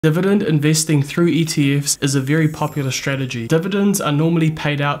Dividend investing through ETFs is a very popular strategy. Dividends are normally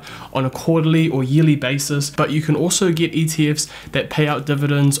paid out on a quarterly or yearly basis, but you can also get ETFs that pay out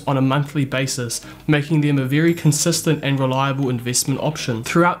dividends on a monthly basis, making them a very consistent and reliable investment option.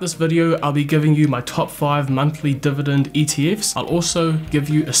 Throughout this video, I'll be giving you my top 5 monthly dividend ETFs. I'll also give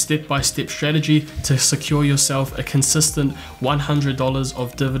you a step-by-step strategy to secure yourself a consistent $100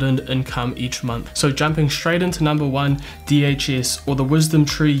 of dividend income each month. So jumping straight into number 1, DHS, or the Wisdom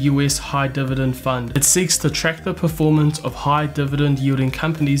Tree US High Dividend Fund. It seeks to track the performance of high dividend yielding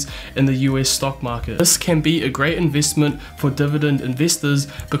companies in the US stock market. This can be a great investment for dividend investors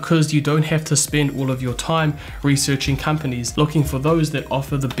because you don't have to spend all of your time researching companies, looking for those that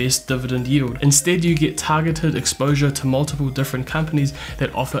offer the best dividend yield. Instead, you get targeted exposure to multiple different companies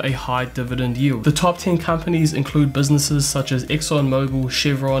that offer a high dividend yield. The top 10 companies include businesses such as ExxonMobil,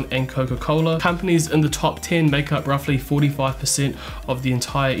 Chevron, and Coca-Cola. Companies in the top 10 make up roughly 45% of the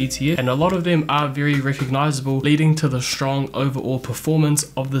entire ETF, and a lot of them are very recognizable, leading to the strong overall performance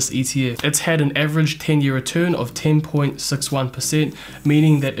of this ETF. It's had an average 10-year return of 10.61%,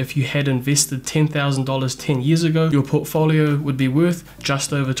 meaning that if you had invested $10,000 10 years ago, your portfolio would be worth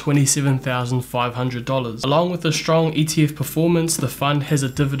just over $27,500. Along with the strong ETF performance, the fund has a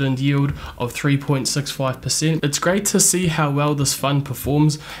dividend yield of 3.65%. It's great to see how well this fund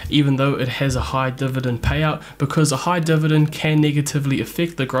performs, even though it has a high dividend payout, because a high dividend can negatively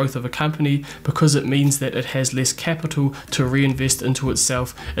affect the growth of a company because it means that it has less capital to reinvest into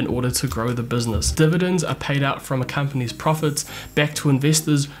itself in order to grow the business. Dividends are paid out from a company's profits back to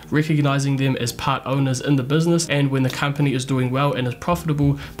investors, recognizing them as part owners in the business, and when the company is doing well and is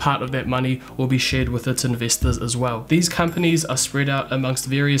profitable, part of that money will be shared with its investors as well. These companies are spread out amongst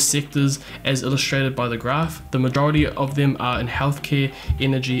various sectors as illustrated by the graph. The majority of them are in healthcare,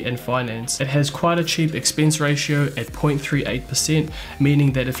 energy, and finance. It has quite a cheap expense ratio at 0.38%, meaning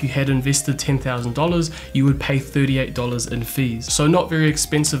that if you had invested $10,000, you would pay $38 in fees. So not very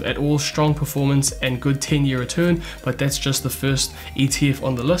expensive at all, strong performance and good 10-year return, but that's just the first ETF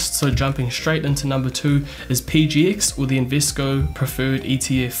on the list. So jumping straight into number 2 is PGX, or the Invesco Preferred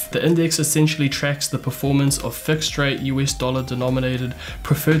ETF. The index essentially tracks the performance of fixed rate US dollar denominated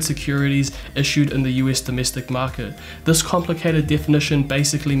preferred securities issued in the US domestic market. This complicated definition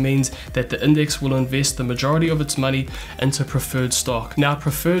basically means that the index will invest the majority of its money into preferred stock. Now,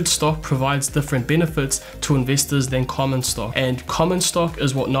 preferred stock provides different benefits to investors than common stock, and common stock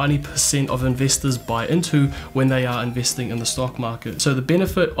is what 90% of investors buy into when they are investing in the stock market. So the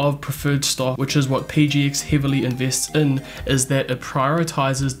benefit of preferred stock, which is what PGX heavily invests in, is that it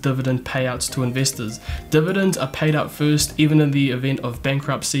prioritizes dividend payouts to investors. Dividends are paid out first, even in the event of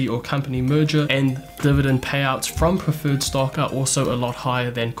bankruptcy or company merger, and dividend payouts from preferred stock are also a lot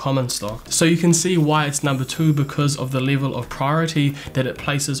higher than common stock. So you can see why it's number 2, because of the level of priority that it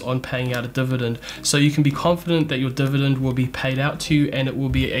places on paying out a dividend. So you can be confident that your dividend will be paid out to you and it will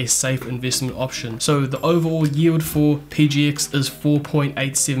be a safe investment option. So the overall yield for PGX is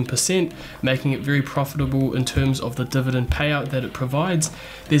 4.87%, making it very profitable in terms of the dividend payout that it provides.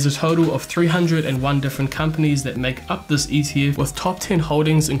 There's a total of 301 different companies that make up this ETF, with top 10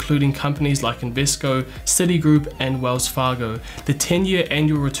 holdings including companies like Invesco, Citigroup, and Wells Fargo. The 10-year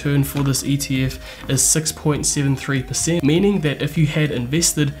annual return for this ETF is 6.73%, meaning that if you had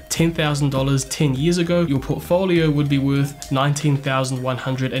invested $10,000 10 years ago, your portfolio would be worth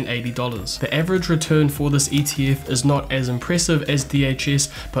 $19,180. The average return for this ETF is not as impressive as DHS,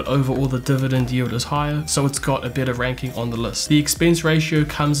 but overall the dividend yield is higher, so it's got a better ranking on the list. The expense ratio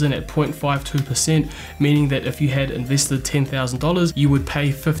comes in at 0.52%, meaning that if you had invested $10,000, you would pay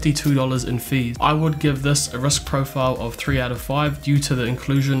 $52 in fees. I would give this a risk profile of 3 out of 5 due to the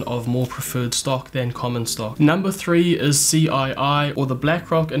inclusion of more preferred stock than common stock. Number 3 is CII, or the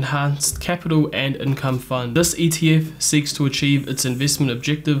BlackRock Enhanced Capital and Income Fund. This ETF seeks to achieve its investment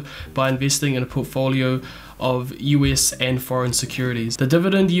objective by investing in a portfolio of US and foreign securities. The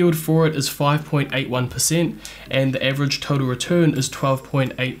dividend yield for it is 5.81%, and the average total return is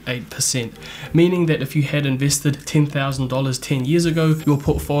 12.88%, meaning that if you had invested $10,000 10 years ago, your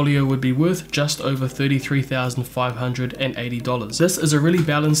portfolio would be worth just over $33,580. This is a really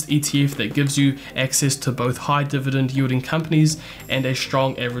balanced ETF that gives you access to both high dividend yielding companies and a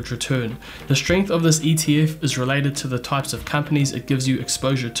strong average return. The strength of this ETF is related to the types of companies it gives you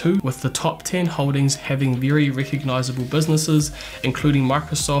exposure to, with the top 10 holdings having very very recognizable businesses, including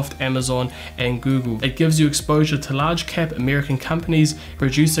Microsoft, Amazon, and Google. It gives you exposure to large cap American companies,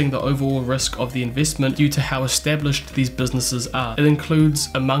 reducing the overall risk of the investment due to how established these businesses are. It includes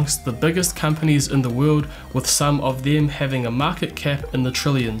amongst the biggest companies in the world, with some of them having a market cap in the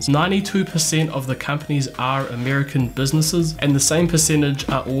trillions. 92% of the companies are American businesses, and the same percentage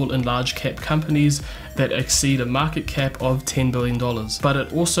are all in large cap companies that exceed a market cap of $10 billion. But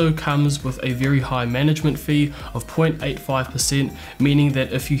it also comes with a very high management fee of 0.85%, meaning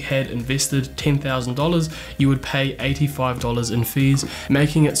that if you had invested $10,000, you would pay $85 in fees,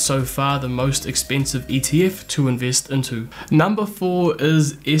 making it so far the most expensive ETF to invest into. Number 4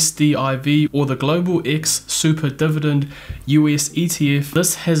 is SDIV, or the Global X Super Dividend US ETF.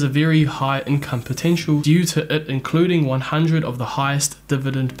 This has a very high income potential due to it including 100 of the highest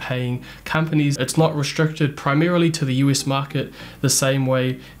dividend paying companies. It's not restricted primarily to the US market the same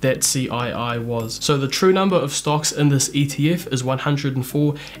way that CII was. So the true number of stocks in this ETF is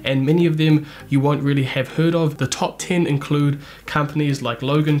 104, and many of them you won't really have heard of. The top 10 include companies like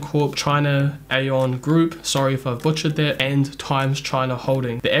Logan Corp, China Aeon Group, sorry if I've butchered that, and Times China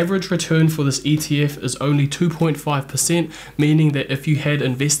Holding. The average return for this ETF is only 2.5%, meaning that if you had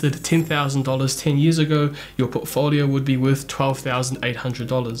invested $10,000 10 years ago, your portfolio would be worth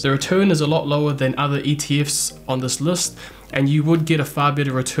 $12,800. The return is a lot lower than other ETFs on this list, and you would get a far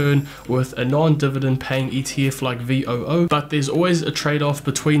better return with a non-dividend paying ETF like VOO, but there's always a trade-off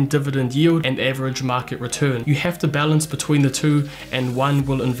between dividend yield and average market return. You have to balance between the two, and one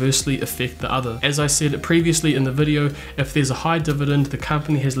will inversely affect the other. As I said previously in the video, if there's a high dividend, the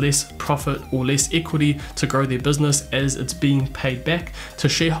company has less profit or less equity to grow their business as it's being paid back to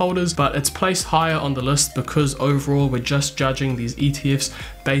shareholders, but it's placed higher on the list because overall we're just judging these ETFs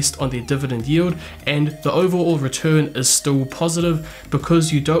based on their dividend yield, and the overall return is still positive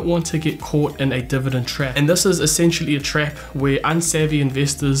because you don't want to get caught in a dividend trap. And this is essentially a trap where unsavvy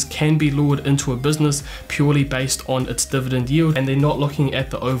investors can be lured into a business purely based on its dividend yield, and they're not looking at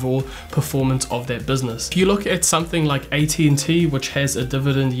the overall performance of that business. If you look at something like AT&T, which has a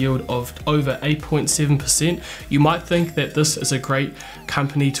dividend yield of over 8.7%, you might think that this is a great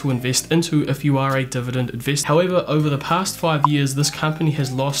company to invest into if you are a dividend investor. However, over the past 5 years, this company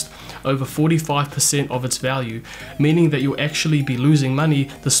has lost over 45% of its value, meaning that you'll actually be losing money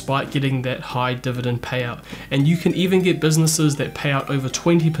despite getting that high dividend payout. And you can even get businesses that pay out over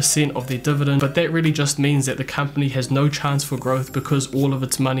 20% of their dividend, but that really just means that the company has no chance for growth because all of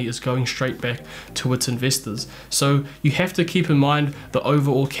its money is going straight back to its investors. So you have to keep in mind the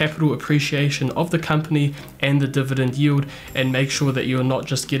overall capital appreciation of the company and the dividend yield, and make sure that you're not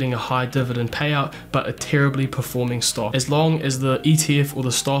just getting a high dividend payout but a terribly performing stock. As long as the ETF or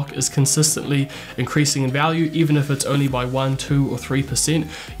the stock is consistently increasing in value, even if it's only by 1, 2 or 3%,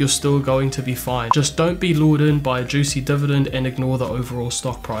 you're still going to be fine. Just don't be lured in by a juicy dividend and ignore the overall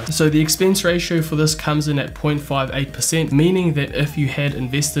stock price. So the expense ratio for this comes in at 0.58%, meaning that if you had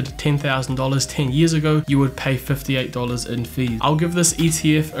invested $10,000 10 years ago, you would pay $58 in fees. I'll give this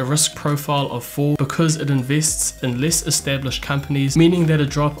ETF a risk profile of 4 because it invests in less established companies, meaning that a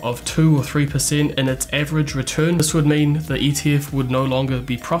drop of 2 or 3% in its average return, this would mean the ETF would no longer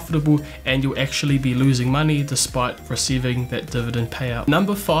be profitable and you'll actually be losing money despite receiving that dividend payout.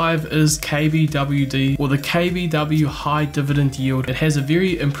 Number 5 is KBWD, or the KBW High Dividend Yield. It has a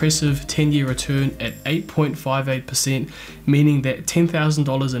very impressive 10-year return at 8.58%, meaning that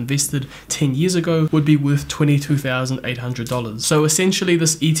 $10,000 invested 10 years ago would be worth $22,800. So essentially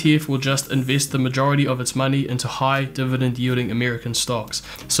this ETF will just invest the majority of its money into high dividend yielding American stocks.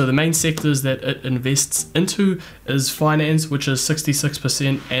 So the main sectors that it invests into is finance, which is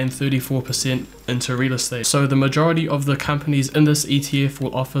 66%, and 34% into real estate. So the majority of the companies in this ETF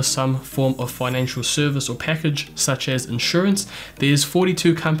will offer some form of financial service or package, such as insurance. There's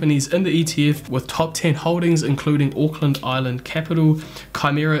 42 companies in the ETF with top 10 holdings, including Auckland Island Capital,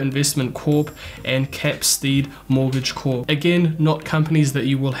 Chimera Investment Corp, and Capstead Mortgage Corp. Again, not companies that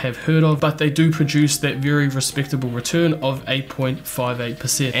you will have heard of, but they do produce that very respectable return of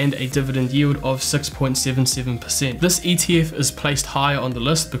 8.58% and a dividend yield of 6.77%. This ETF is placed higher on the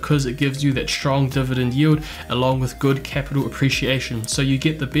list because it gives you that strong dividend yield along with good capital appreciation. So you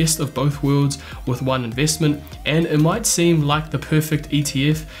get the best of both worlds with one investment, and it might seem like the perfect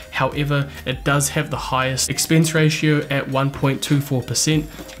ETF. However, it does have the highest expense ratio at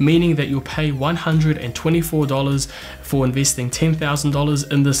 1.24%, meaning that you'll pay $124 for investing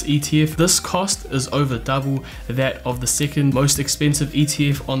 $10,000 in this ETF. This cost is over double that of the second most expensive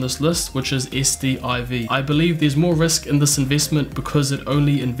ETF on this list, which is SDIV. I believe there's more risk in this investment because it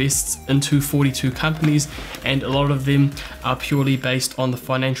only invests into 42 companies, and a lot lot of them are purely based on the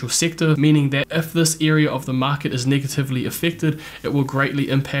financial sector, meaning that if this area of the market is negatively affected, it will greatly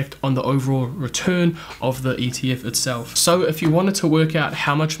impact on the overall return of the ETF itself. So if you wanted to work out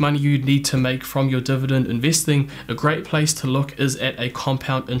how much money you need to make from your dividend investing, a great place to look is at a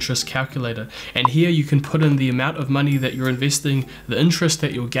compound interest calculator. And here you can put in the amount of money that you're investing, the interest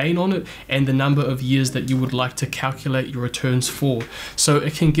that you'll gain on it, and the number of years that you would like to calculate your returns for. So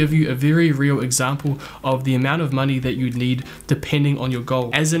it can give you a very real example of the amount of money that you'd need depending on your goal.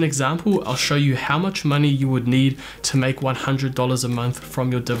 As an example, I'll show you how much money you would need to make $100 a month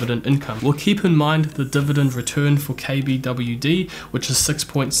from your dividend income. Well, keep in mind the dividend return for KBWD, which is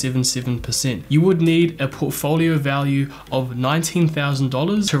 6.77%. You would need a portfolio value of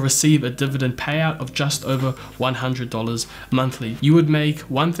 $19,000 to receive a dividend payout of just over $100 monthly. You would make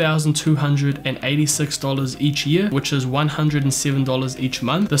 $1,286 each year, which is $107 each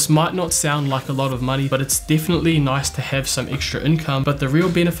month. This might not sound like a lot of money, but it's definitely nice to have some extra income. But the real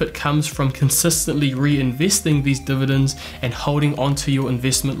benefit comes from consistently reinvesting these dividends and holding on to your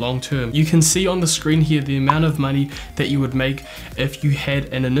investment long term. You can see on the screen here the amount of money that you would make if you had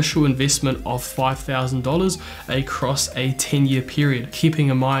an initial investment of $5,000 across a 10-year period, keeping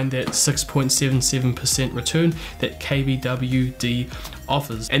in mind that 6.77% return that KBWD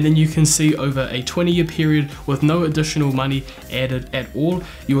offers. And then you can see over a 20-year period with no additional money added at all,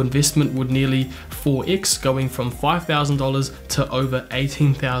 your investment would nearly 4x, going from $5,000 to over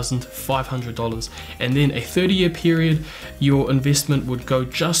 $18,500. And then a 30-year period, your investment would go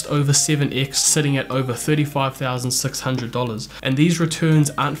just over 7x, sitting at over $35,600. And these returns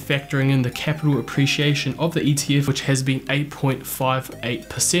aren't factoring in the capital appreciation of the ETF, which has been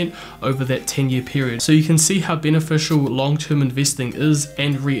 8.58% over that 10-year period. So you can see how beneficial long-term investing is,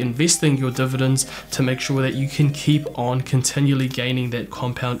 and reinvesting your dividends to make sure that you can keep on continually gaining that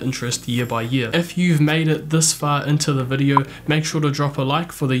compound interest year by year. If you've made it this far into the video, make sure to drop a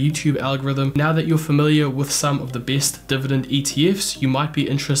like for the YouTube algorithm. Now that you're familiar with some of the best dividend ETFs, you might be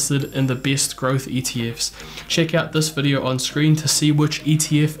interested in the best growth ETFs. Check out this video on screen to see which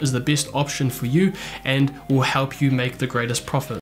ETF is the best option for you and will help you make the greatest profit.